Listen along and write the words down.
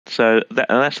So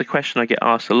that's the question I get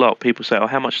asked a lot. People say, "Oh,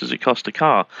 how much does it cost a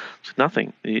car?" It's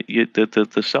nothing.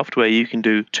 The software, you can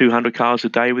do 200 cars a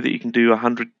day with it. You can do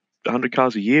 100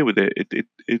 cars a year with it.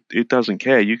 It doesn't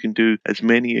care. You can do as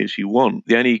many as you want.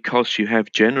 The only cost you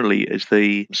have generally is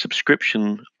the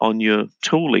subscription on your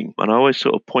tooling. And I always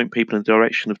sort of point people in the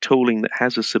direction of tooling that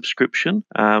has a subscription.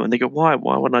 And they go, why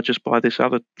wouldn't I just buy this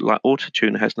other, like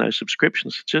Autotune has no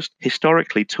subscriptions? It's just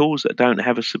historically, tools that don't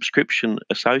have a subscription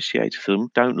associated to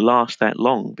them don't last that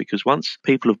long, because once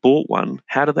people have bought one,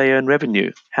 how do they earn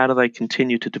revenue? How do they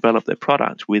continue to develop their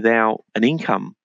product without an income